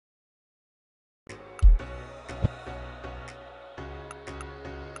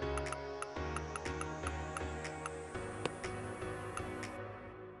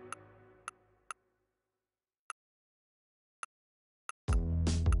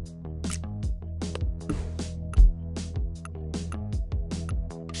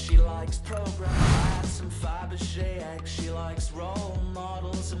likes programs and Fabergé eggs. She likes role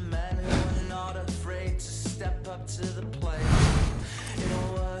models and men who are not afraid to step up to the plate.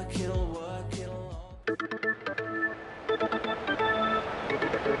 It'll work, it'll work, it'll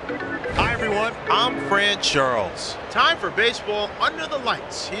Hi everyone, I'm Fran Charles. Time for baseball under the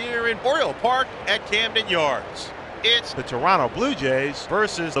lights here in Oriole Park at Camden Yards. It's the Toronto Blue Jays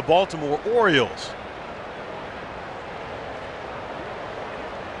versus the Baltimore Orioles.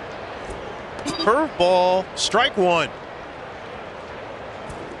 Curveball, strike one.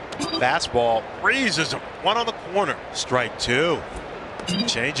 Fastball freezes him. One on the corner, strike two.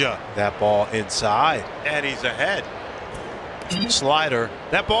 Changeup, that ball inside, and he's ahead. Slider,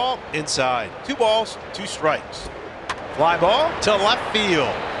 that ball inside. 2 balls, 2 strikes. Fly ball to left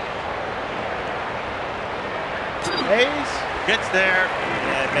field. Hayes gets there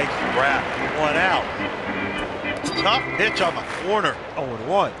and makes the grab. 1 out. Tough pitch on the corner.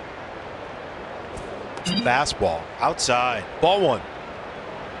 0-1. Fastball outside. Ball 1.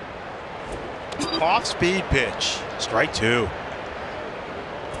 Off speed pitch. Strike 2.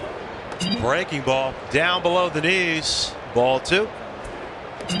 Breaking ball down below the knees. Ball 2.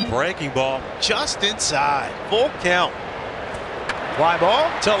 Breaking ball just inside. Full count. Fly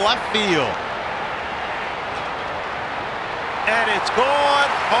ball to left field. And it's gone.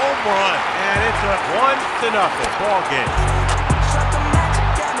 Home run. And it's a 1-0 ball game.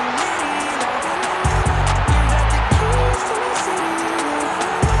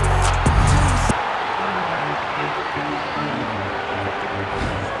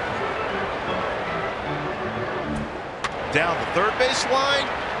 Down the third base line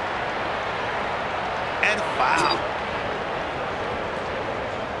and foul.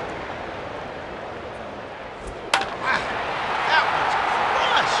 Wow, that was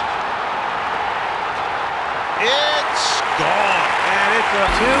crushed. It's gone, and it's a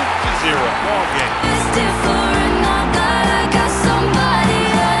 2-0 ball game.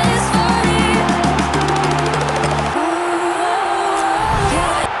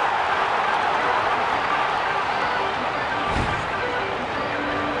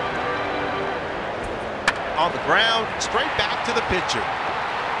 On the ground, straight back to the pitcher.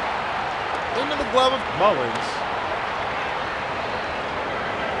 Into the glove of Mullins.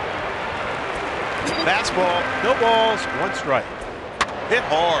 Fastball, no balls, 1 strike. Hit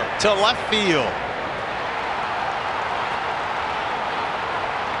hard to left field.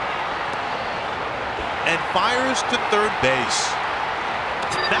 And fires to third base.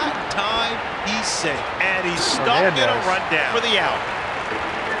 That time, he's safe. And he's stuck in a rundown for the out.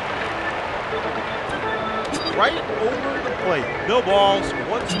 Right over the plate. No balls,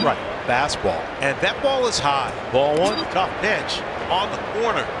 1 strike. Fastball. And that ball is high. Ball 1, tough pitch. On the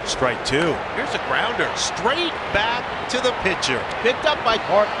corner. Strike 2. Here's a grounder. Straight back to the pitcher. Picked up by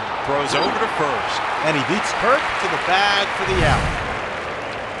Carton. Throws over to first. And he beats Hurt to the bag for the out.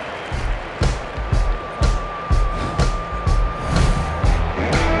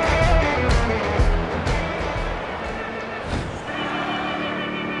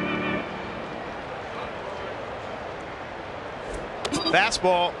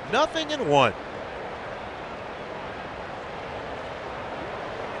 Fastball, 0-1.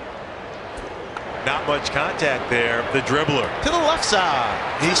 Not much contact there. The dribbler to the left side.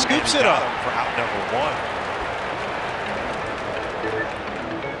 He scoops it up for out number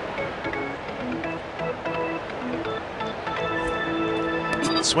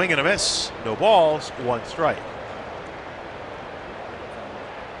 1. Swing and a miss. No balls, 1 strike.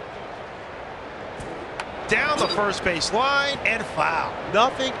 Down the first base line and foul.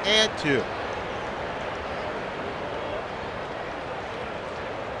 0-2.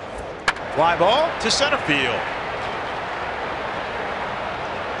 Fly ball to center field.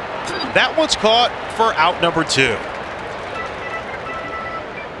 That one's caught for out number 2.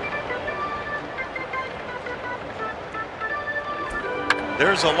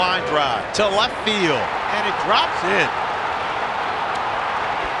 There's a line drive to left field, and it drops in.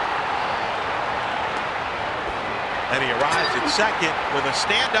 And he arrives at second with a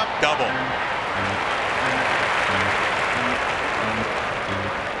stand-up double.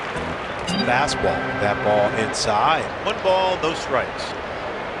 Fastball, that ball inside. 1 ball, no strikes.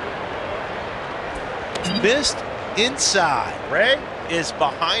 Missed inside. Ray is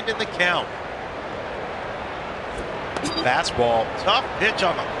behind in the count. Fastball, tough pitch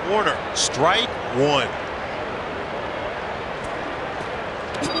on the corner. Strike 1.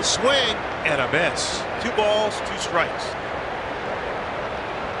 Swing and a miss. 2 balls, 2 strikes.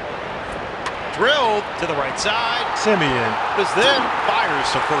 Drilled to the right side. Simeon is then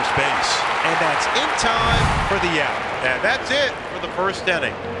fires to first base. And that's in time for the out. And that's it for the first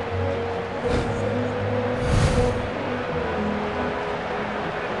inning.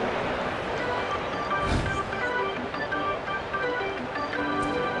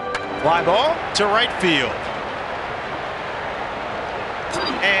 Fly ball to right field.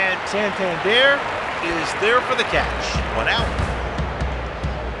 And Santander is there for the catch. One out.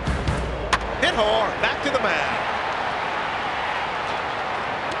 Hit hard, back to the mound.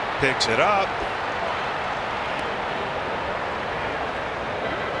 Picks it up.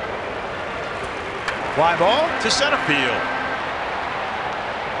 Fly ball to center field.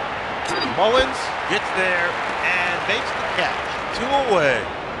 Mullins gets there and makes the catch. 2 away.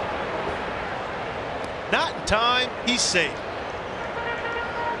 Not in time, he's safe.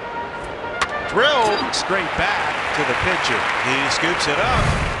 Drilled straight back to the pitcher. He scoops it up.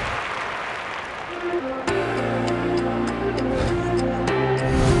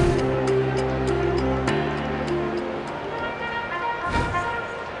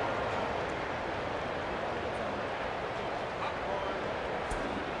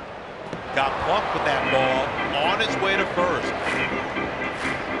 Got plucked with that ball on his way to first.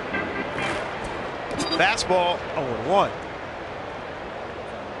 Fastball 0-1.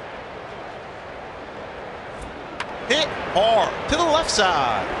 Hit hard to the left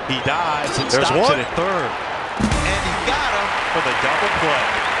side. He dives and stops it at third. And he got him for the double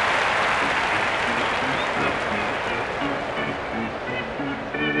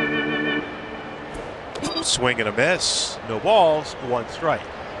play. Swing and a miss. No balls, 1 strike.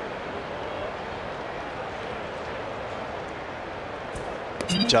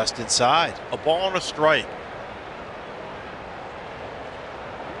 Just inside. A ball and a strike.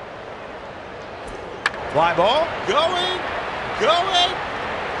 Fly ball. Going.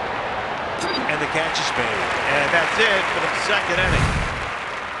 And the catch is made. And that's it for the second inning.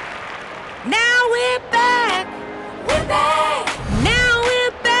 Now we're back. We're back. Now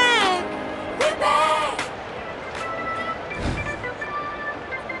we're back. We're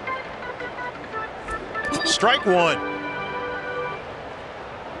back. Strike 1.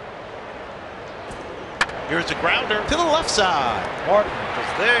 Here's a grounder to the left side. Martin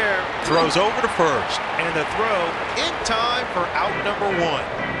is there. Throws over to first. And the throw in time for out number 1.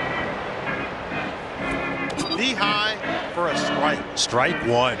 Knee high for a strike. Strike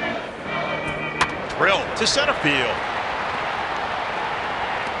 1. Drill to center field.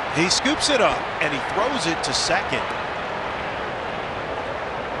 He scoops it up and he throws it to second.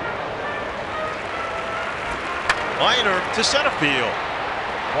 Liner to center field.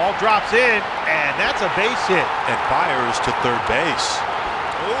 Ball drops in, and that's a base hit. And fires to third base.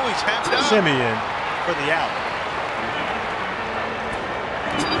 Oh, he's hemmed up. Simeon for the out.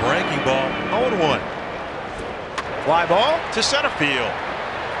 Breaking ball, 0-1. Fly ball to center field.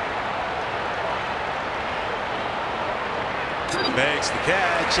 Makes the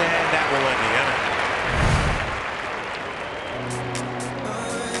catch, and that will end the inning.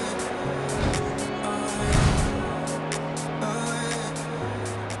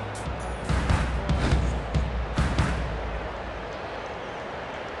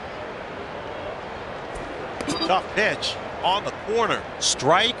 Tough pitch on the corner.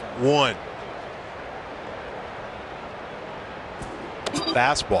 Strike 1.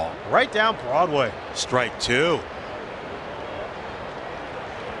 Fastball right down Broadway. Strike 2.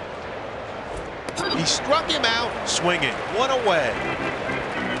 He struck him out swinging. 1 away.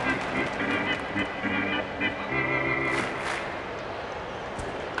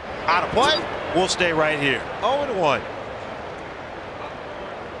 Out of play. We'll stay right here. 0-1.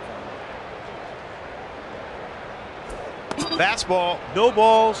 Fastball, no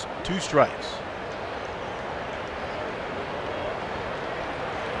balls, 2 strikes.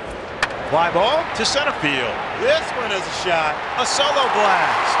 Fly ball to center field. This one is a shot. A solo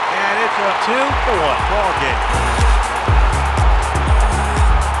blast. And it's a 2-1 ball game.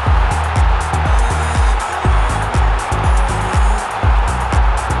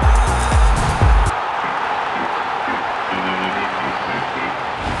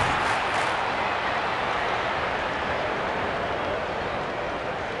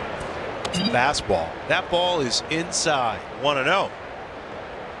 Fastball. That ball is inside. 1-0.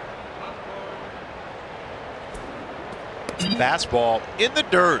 Fastball in the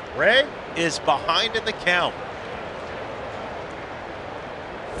dirt. Ray is behind in the count.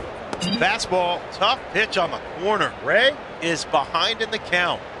 Fastball, tough pitch on the corner. Ray is behind in the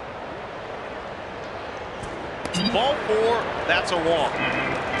count. Ball 4, that's a walk.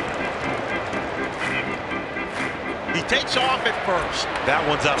 He takes off at first. That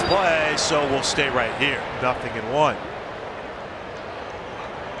one's out of play, so we'll stay right here. 0-1.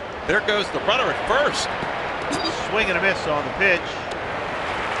 There goes the runner at first. Swing and a miss on the pitch.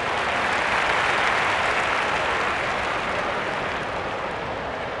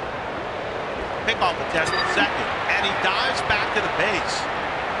 Pick off attempt at second, and he dives back to the base.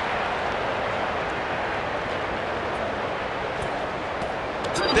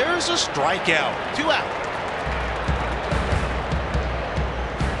 There's a strikeout. 2 out.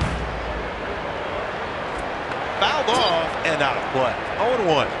 Fouled off and out of play.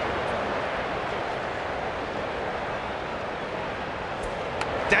 0-1.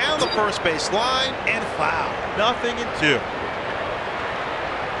 Down the first base line and foul. 0-2.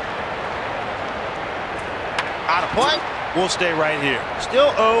 Out of play. We'll stay right here.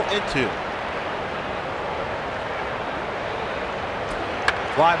 Still 0-2.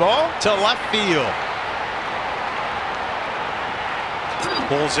 Fly ball to left field.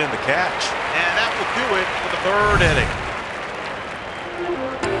 Pulls in the catch. And that will do it for the 3rd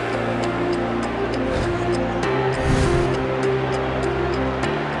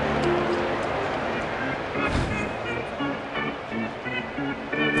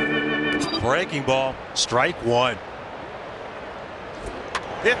inning. Breaking ball, strike 1.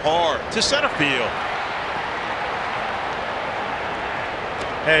 Hit hard to center field.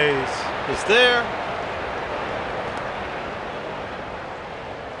 Hayes is there.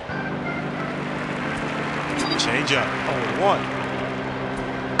 Change up, 0-1.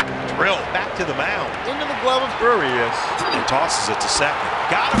 Drill back to the mound, into the glove of Urias. And tosses it to second.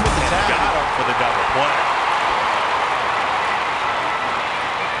 Got him with the tag. Got him for the double play.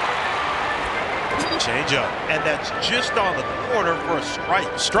 Change up, and that's just on the corner for a strike.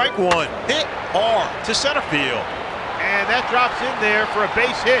 Strike 1, hit hard to center field. And that drops in there for a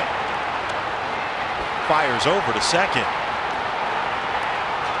base hit. Fires over to second.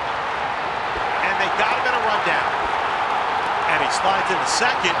 And they got him in a rundown. And he slides into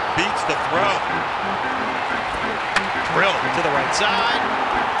second, beats the throw. Drill to the right side,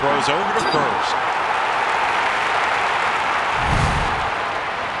 throws over to first.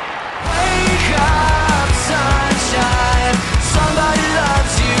 Wake up, sunshine. Somebody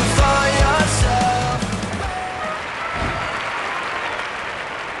loves you for yourself.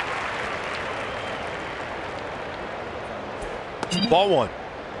 Ball 1.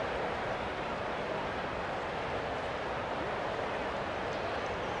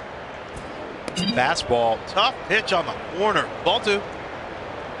 Fastball, tough pitch on the corner. Ball 2.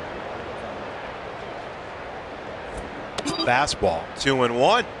 Fastball,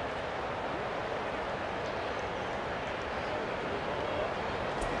 2-1.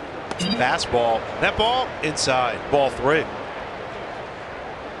 Fastball, that ball inside. Ball 3.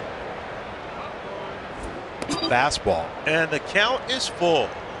 Fastball, and the count is full.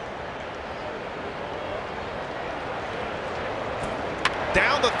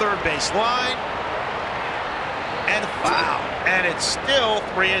 Down the third base line, and foul, and it's still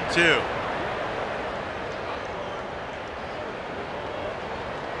 3-2.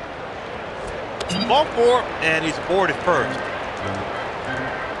 Ball 4, and he's aboard at first.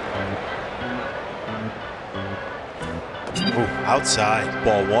 Ooh, outside,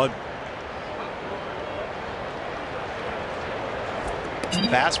 ball 1.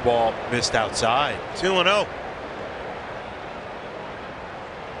 Fastball missed outside. 2-0.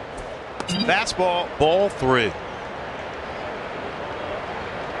 Fastball, ball 3.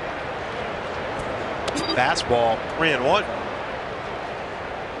 Fastball, 3-1.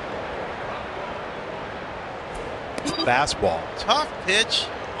 Fastball, tough pitch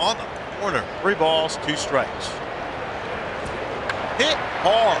on the corner. 3 balls, 2 strikes. Hit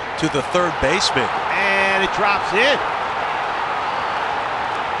hard to the third baseman, and it drops in.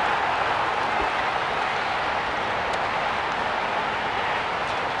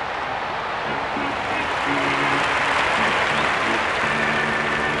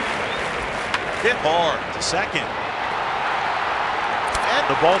 Hit hard to second. And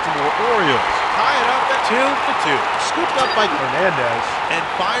the Baltimore Orioles tie it up at 2-2. Scooped up by Hernandez and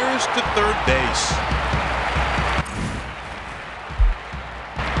fires to third base.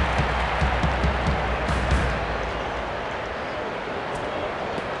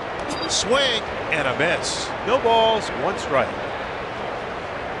 Swing and a miss. No balls, 1 strike.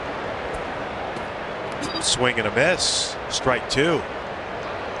 Swing and a miss. Strike 2.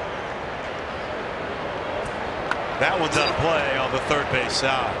 That one's out of play on the third base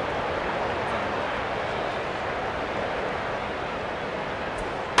side.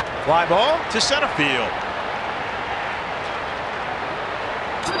 Fly ball to center field.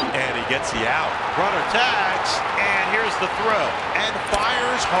 And he gets the out. Runner tags, and here's the throw. And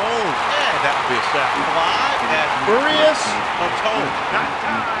fires home. And that will be a sac fly. And Urias atone. Not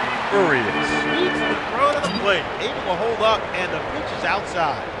time. Urias leads the throw to the plate. Able to hold up, and the pitch is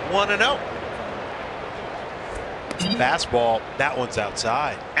outside. 1-0. Fastball, that one's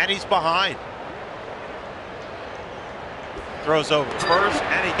outside, and he's behind. Throws over first,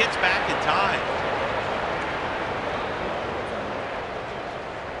 and he gets back in time.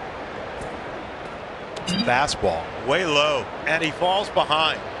 Fastball way low, and he falls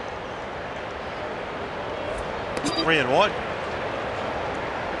behind. 3-1.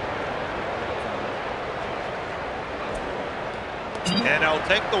 And he'll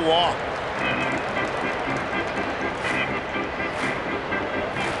take the walk.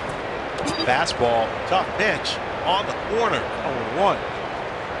 Fastball, tough pitch on the corner. 0-1.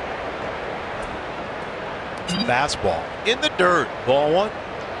 Fastball in the dirt. Ball 1.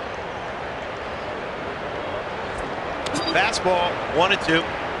 Fastball 1-2.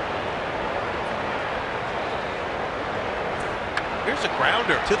 Here's a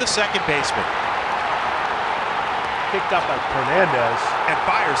grounder to the second baseman. Picked up by Hernandez. And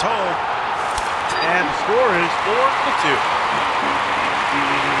fires home. And the score is 4-2.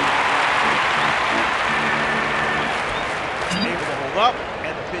 Able to hold up,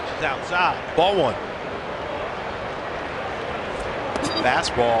 and the pitch is outside. Ball 1.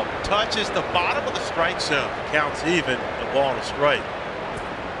 Fastball touches the bottom of the strike zone. Counts even. The ball and a strike.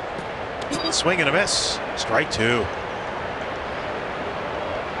 Swing and a miss. Strike 2.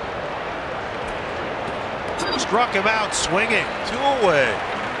 Struck him out swinging. 2 away.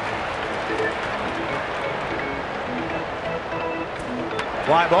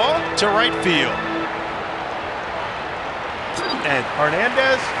 Fly ball to right field. And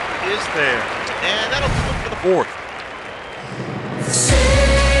Hernandez is there. And that'll do it for the 4th.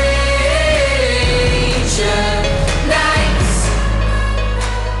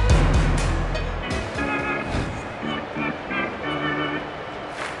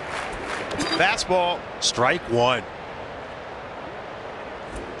 Fastball, strike 1.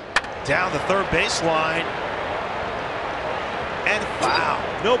 Down the third baseline. And foul.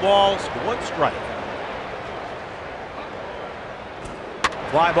 No balls, 1 strike.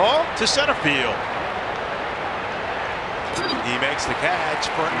 Fly ball to center field. He makes the catch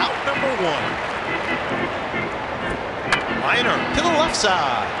for out number 1. Liner to the left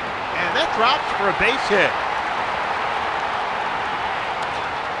side. And that drops for a base hit.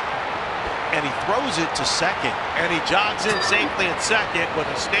 And he throws it to second. And he jogs in safely at second with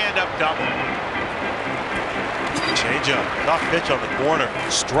a stand-up double. Change-up. Tough pitch on the corner.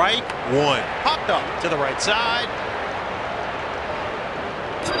 Strike 1. Popped up to the right side.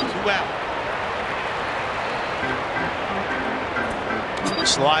 2 out.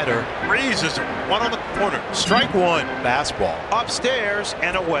 Slider freezes him. 1 on the corner. Strike 1. Fastball upstairs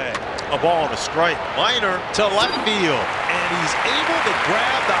and away. A ball and a strike. Liner to left field. And he's able to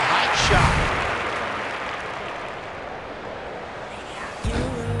grab the hot shot.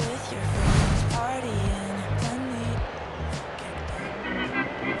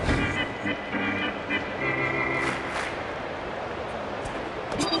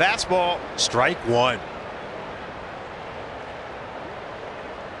 Fastball, strike 1.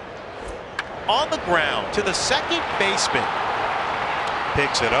 On the ground to the second baseman.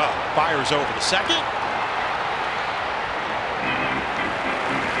 Picks it up, fires over the second.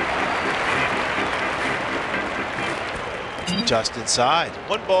 Just inside.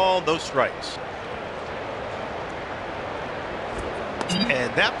 1 ball, no strikes.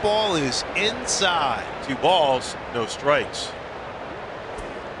 And that ball is inside. 2 balls, no strikes.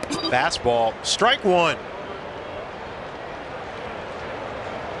 Fastball, strike 1.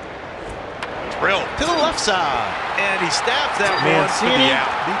 Drill to the left side. And he stabs that one to the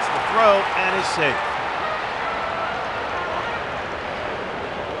out. Beats the throw and is safe.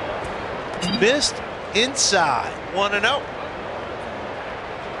 Missed inside. 1-0.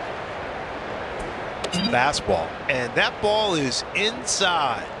 Fastball. And that ball is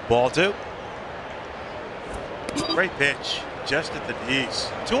inside. Ball 2. Great pitch. Just at the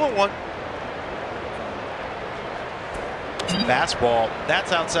knees. 2-1. Fastball.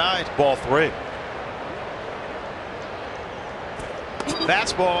 That's outside. Ball 3.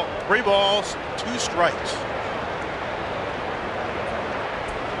 Fastball. 3 balls. 2 strikes.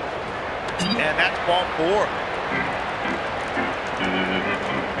 And that's ball 4.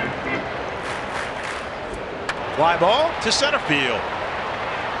 Fly ball to center field.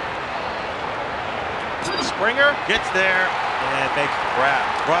 Springer gets there and makes the grab.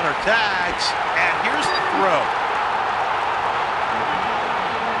 Runner tags, and here's the throw.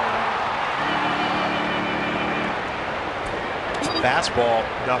 Fastball,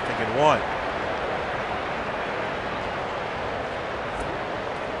 0-1.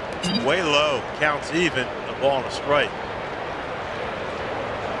 Way low, counts even, a ball and a strike.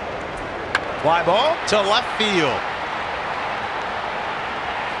 Fly ball to left field.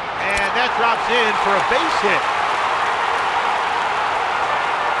 And that drops in for a base hit.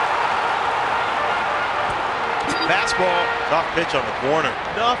 Fastball, tough pitch on the corner.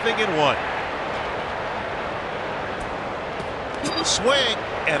 0-1. Swing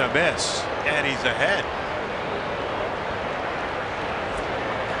and a miss, and he's ahead.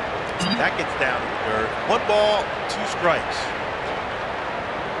 That gets down to the dirt. 1 ball, 2 strikes.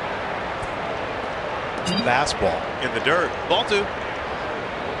 Fastball in the dirt. Ball 2.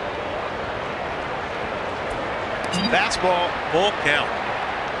 Fastball, full count.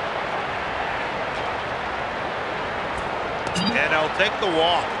 And I'll take the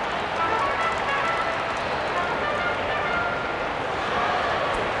walk.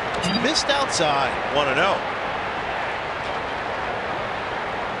 Missed outside, 1-0.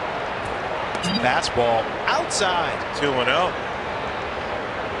 Fastball outside, 2-0.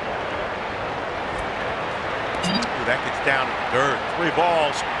 That gets down to the dirt. 3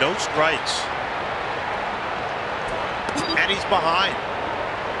 balls, no strikes. And he's behind.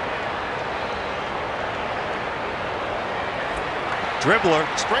 Dribbler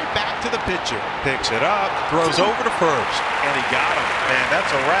straight back to the pitcher. Picks it up, throws over to first, and he got him. Man,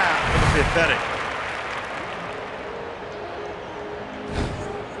 that's a wrap for the 5th inning.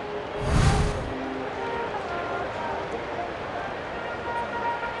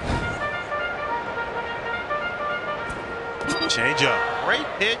 Changeup. Great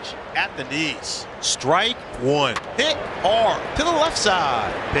pitch at the knees. Strike 1. Hit hard to the left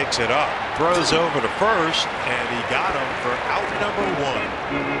side. Picks it up. Throws over to first, and he got him for out number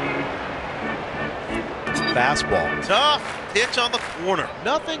 1. Fastball. Tough pitch on the corner.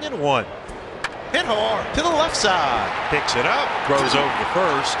 0-1. Hit hard to the left side. Picks it up. Throws over to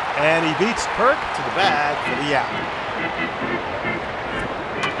first, And he beats Kirk to the bag for the out.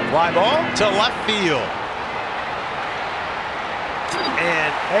 fly ball to left field.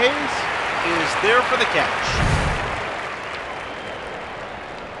 And Hayes is there for the catch.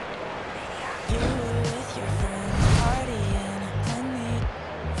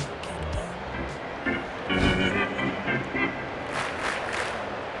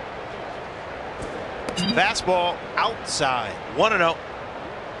 Fastball outside, 1-0.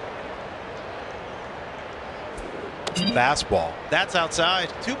 Fastball, that's outside,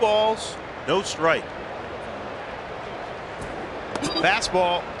 2 balls, no strike.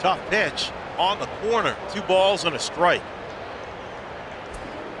 Fastball, tough pitch on the corner, 2 balls and a strike.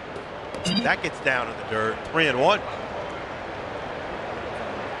 That gets down in the dirt, 3-1.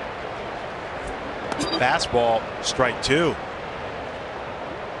 Fastball, strike 2.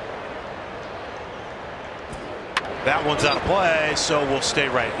 That one's out of play, so we'll stay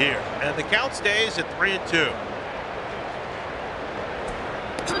right here. And the count stays at 3-2.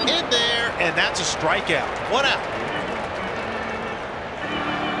 In there, and that's a strikeout. 1 out.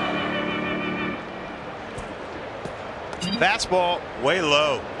 Fastball way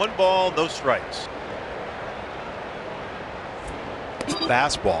low. 1 ball, no strikes.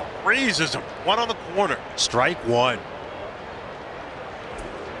 Fastball freezes him. 1 on the corner. Strike 1.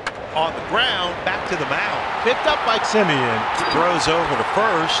 On the ground, back to the mound. Picked up by Simeon. Throws over to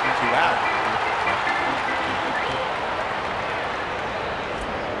first, 2 out.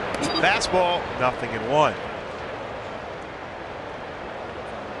 Fastball, 0-1.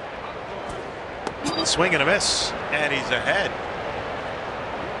 Swing and a miss, and he's ahead.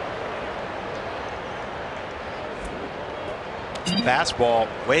 Fastball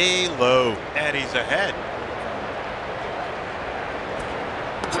way low, and he's ahead.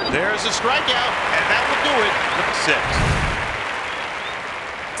 There's a strikeout, and that will do it for the 6th.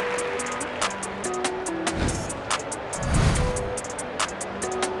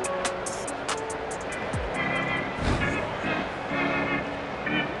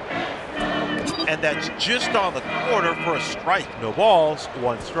 And that's just on the corner for a strike. No balls,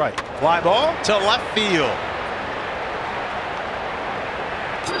 1 strike. Fly ball to left field.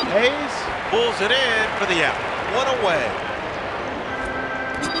 Hayes pulls it in for the out. 1 away.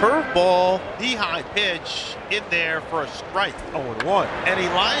 Curveball, knee-high pitch in there for a strike. 0-1. And he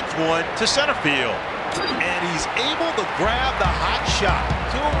lines one to center field. And he's able to grab the hot shot.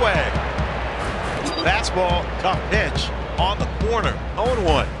 2 away. Fastball, tough pitch on the corner.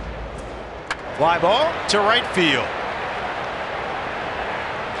 0-1. Fly ball to right field.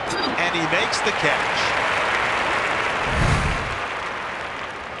 And he makes the catch.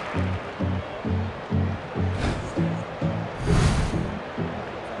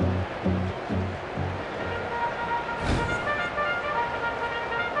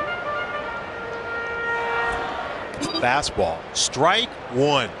 Fastball, strike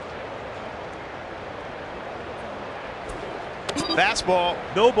 1. Fastball,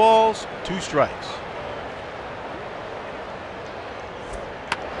 no balls, 2 strikes.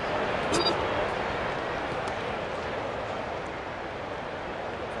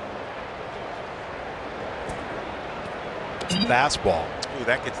 Fastball. Ooh,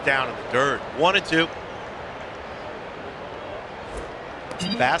 that gets down in the dirt. 1-2.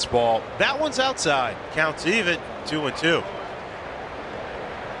 Fastball. That one's outside. Counts even. 2-2.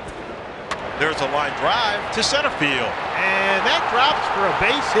 There's a line drive to center field. And that drops for a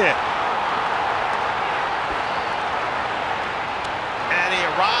base hit. And he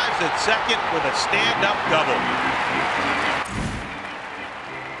arrives at second with a stand-up double.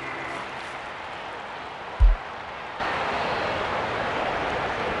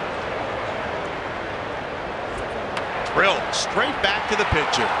 Drilled straight back to the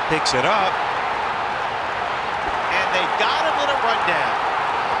pitcher. Picks it up. And they got him in a rundown.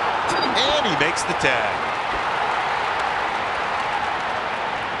 And he makes the tag.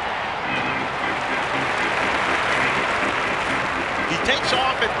 He takes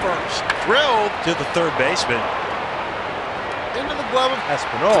off at first. Drilled to the third baseman. Into the glove of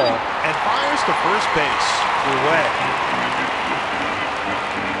Espinal. And fires to first base. Away.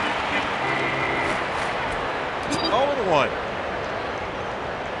 0-1.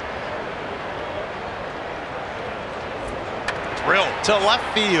 Drilled to left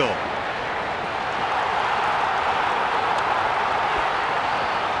field.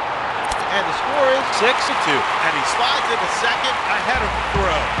 And the score is 6-2. And he slides into second ahead of the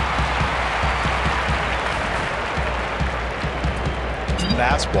throw.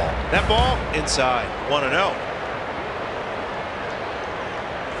 Fastball. That ball inside. 1-0.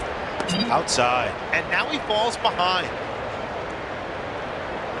 Outside. And now he falls behind.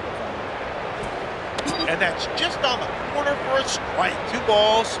 And that's just on the corner for a strike. 2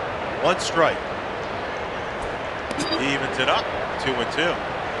 balls, 1 strike. He evens it up. 2-2.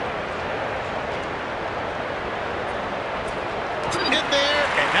 In there,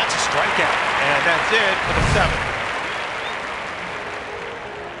 and that's a strikeout. And that's it for the 7th.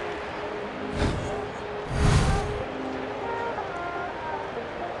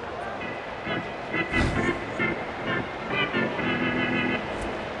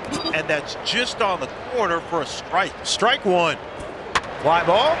 And that's just on the corner for a strike. Strike 1. Fly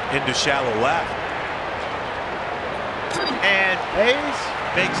ball into shallow left. And Hayes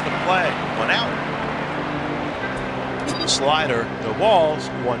makes the play. 1 out. Slider, no balls,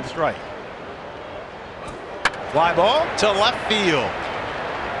 1 strike. Fly ball to left field.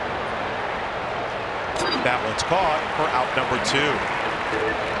 That one's caught for out number 2.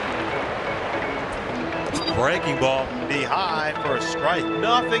 Breaking ball be high for a strike.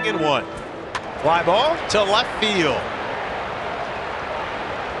 0-1. Fly ball to left field.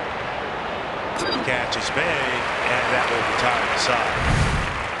 Catch is made, and that will retire the side.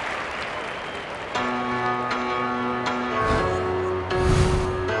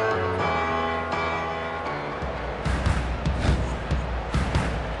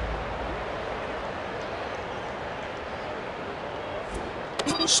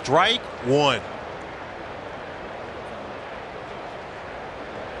 Strike 1.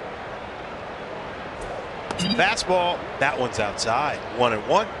 Fastball, that one's outside.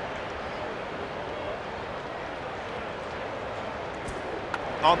 1-1.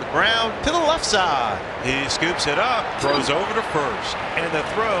 On the ground to the left side. He scoops it up, throws over to first, and the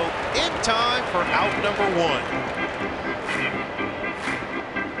throw in time for out number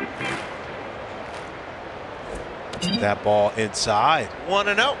 1. That ball inside.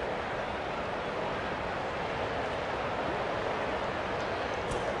 1-0.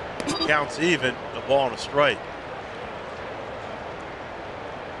 Counts even. The ball on a strike.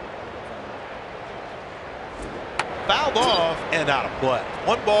 Fouled off and out of play.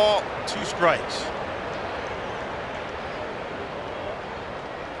 1 ball, 2 strikes.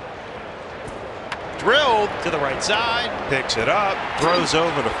 Drilled to the right side. Picks it up. Throws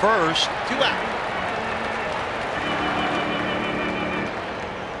over to first. 2 out.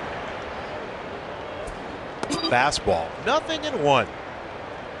 Fastball. 0-1.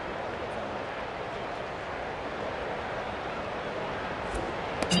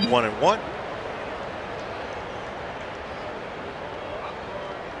 One and one.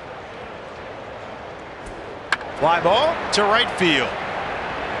 Fly ball to right field.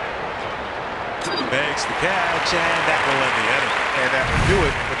 Makes the catch, and that will end the inning. And that will do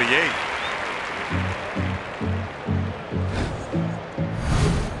it for the 8th.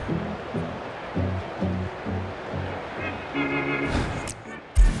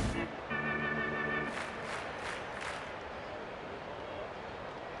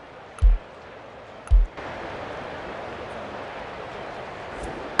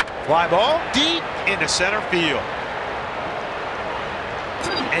 Fly ball deep into center field.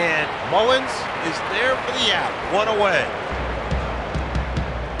 And Mullins is there for the out. 1 away.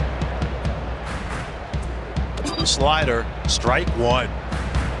 Slider, strike one.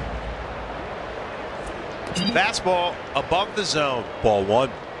 Fastball above the zone, ball one.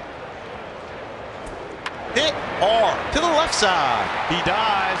 Hit hard to the left side. He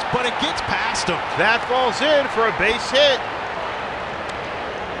dives, but it gets past him. That falls in for a base hit.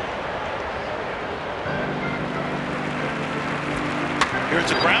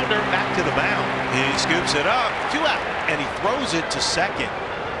 Here's a grounder back to the mound. He scoops it up, 2 out, and he throws it to second.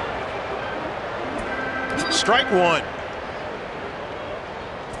 Strike one.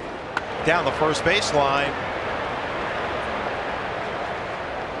 Down the first baseline.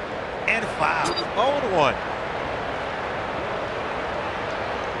 And foul. 0-1.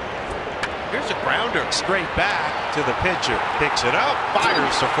 Here's a grounder straight back to the pitcher. Picks it up,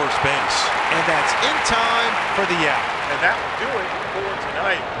 fires to first base. And that's in time for the out. And that will do it for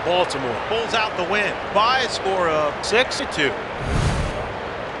tonight. Baltimore pulls out the win by a score of 6-2.